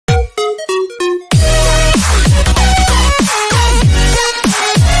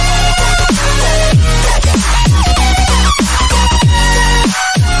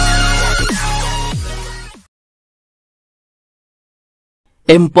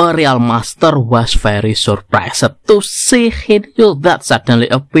Imperial Master was very surprised to see Hinyu that suddenly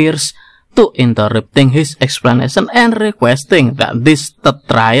appears, to interrupting his explanation and requesting that this third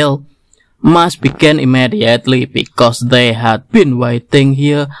trial must begin immediately because they had been waiting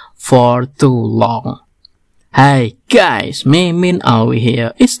here for too long. Hey guys, Mimin Aoi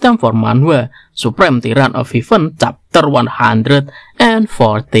here. It's time for Manhua, Supreme Tyrant of Heaven, chapter 149.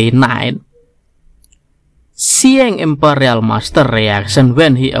 Seeing Imperial Master reaction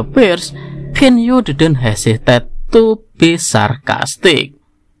when he appears, Hinyu didn't hesitate to be sarcastic.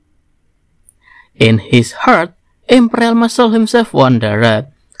 In his heart, Imperial Master himself wondered,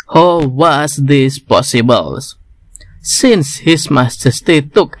 how was this possible? Since His Majesty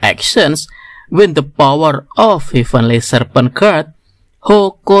took actions with the power of Heavenly Serpent God,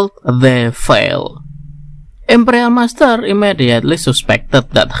 how could they fail? Imperial Master immediately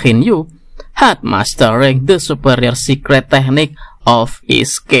suspected that Hinyu had mastering the superior secret technique of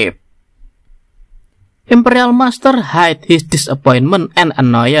escape. Imperial Master hid his disappointment and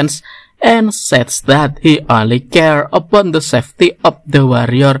annoyance and says that he only cared about the safety of the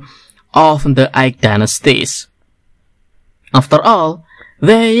warrior of the Ike dynasties. After all,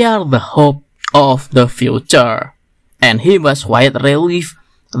 they are the hope of the future, and he was quite relieved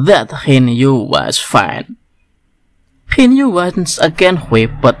that Hinyu was fine. Hinyu once again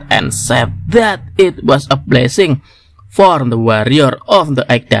wept and said that it was a blessing for the warrior of the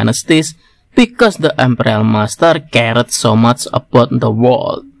Ike dynasties because the Imperial Master cared so much about the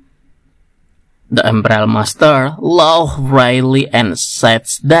world. The Imperial Master laughed wryly and said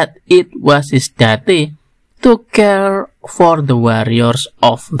that it was his duty to care for the warriors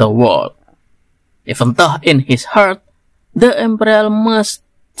of the world. Even though in his heart, the Imperial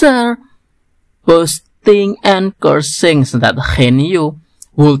Master boasting and cursing that Hinyu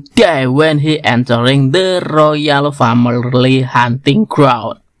would die when he entering the royal family hunting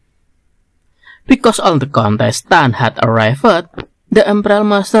ground. Because all the contestants had arrived, the Imperial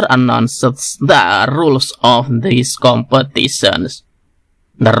Master announced the rules of these competitions.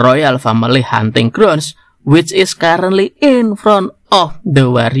 The royal family hunting grounds, which is currently in front of the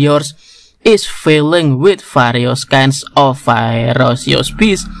warriors, is filling with various kinds of ferocious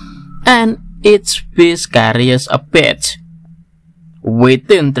beasts, and each beast carries a badge.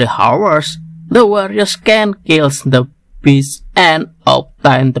 Within 3 hours, the warriors can kill the beast and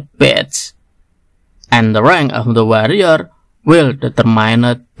obtain the badge. And the rank of the warrior will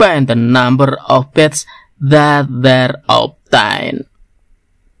determined by the number of badges that they obtain.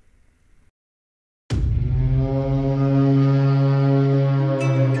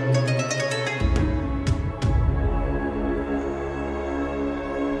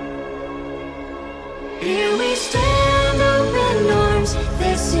 Here we stand open arms,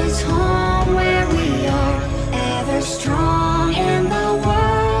 this is home where we are, ever strong in the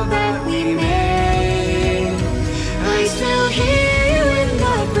world that we made. I still hear you in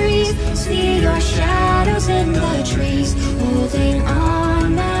the breeze, see your shadows in the trees, holding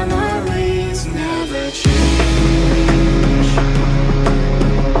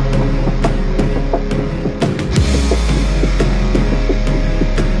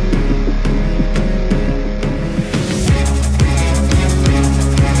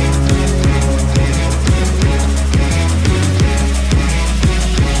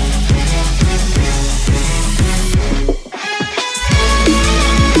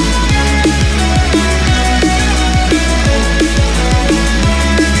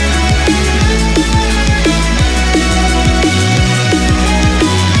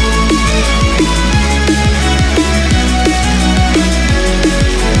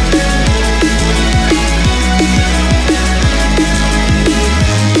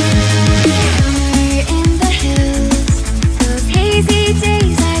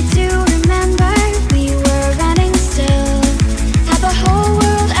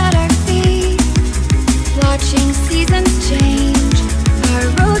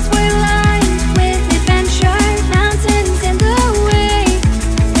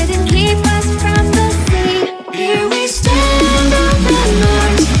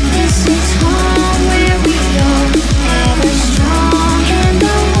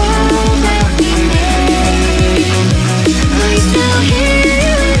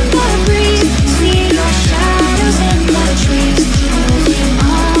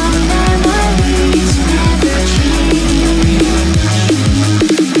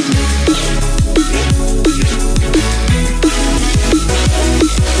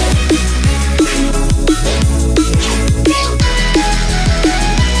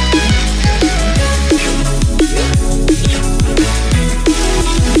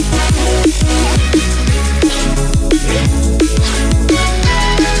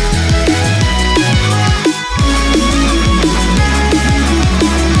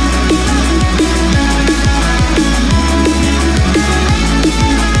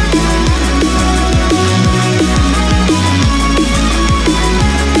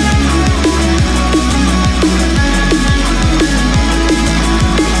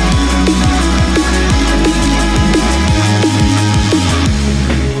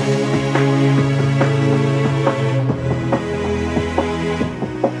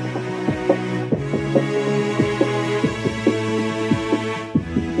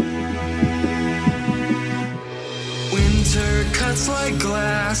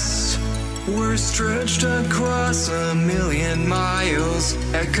a million miles,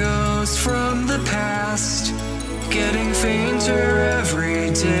 echoes from the past, getting fainter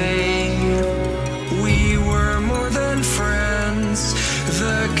every day. We were more than friends,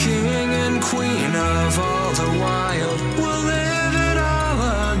 the king and queen of all the wild. We'll live it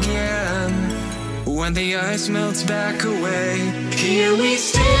all again when the ice melts back away. Here we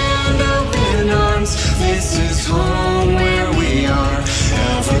stand, open arms. This is home where we are,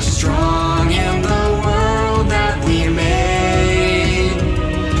 ever strong in the world that we made.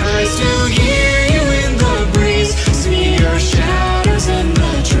 I still hear you in the breeze, see your shadows in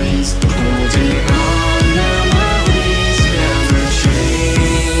the trees, holding on, memories never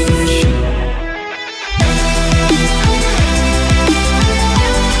change.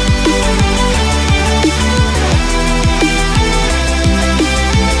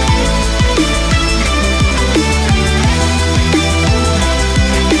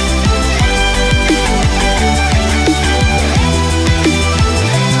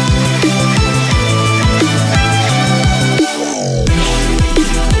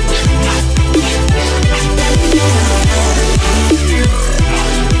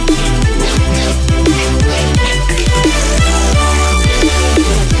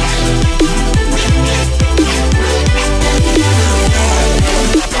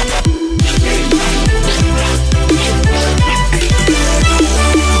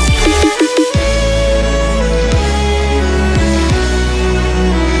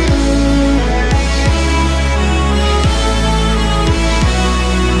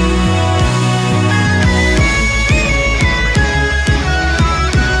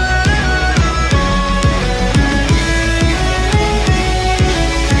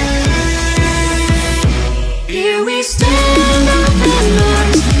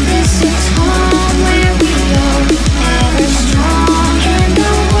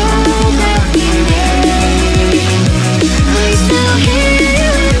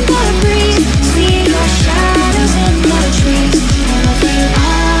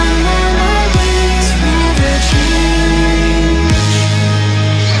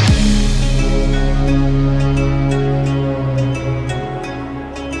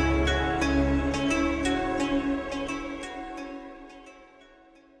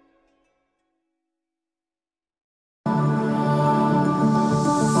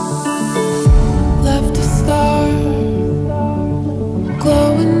 Left a star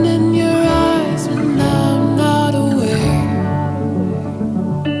glowing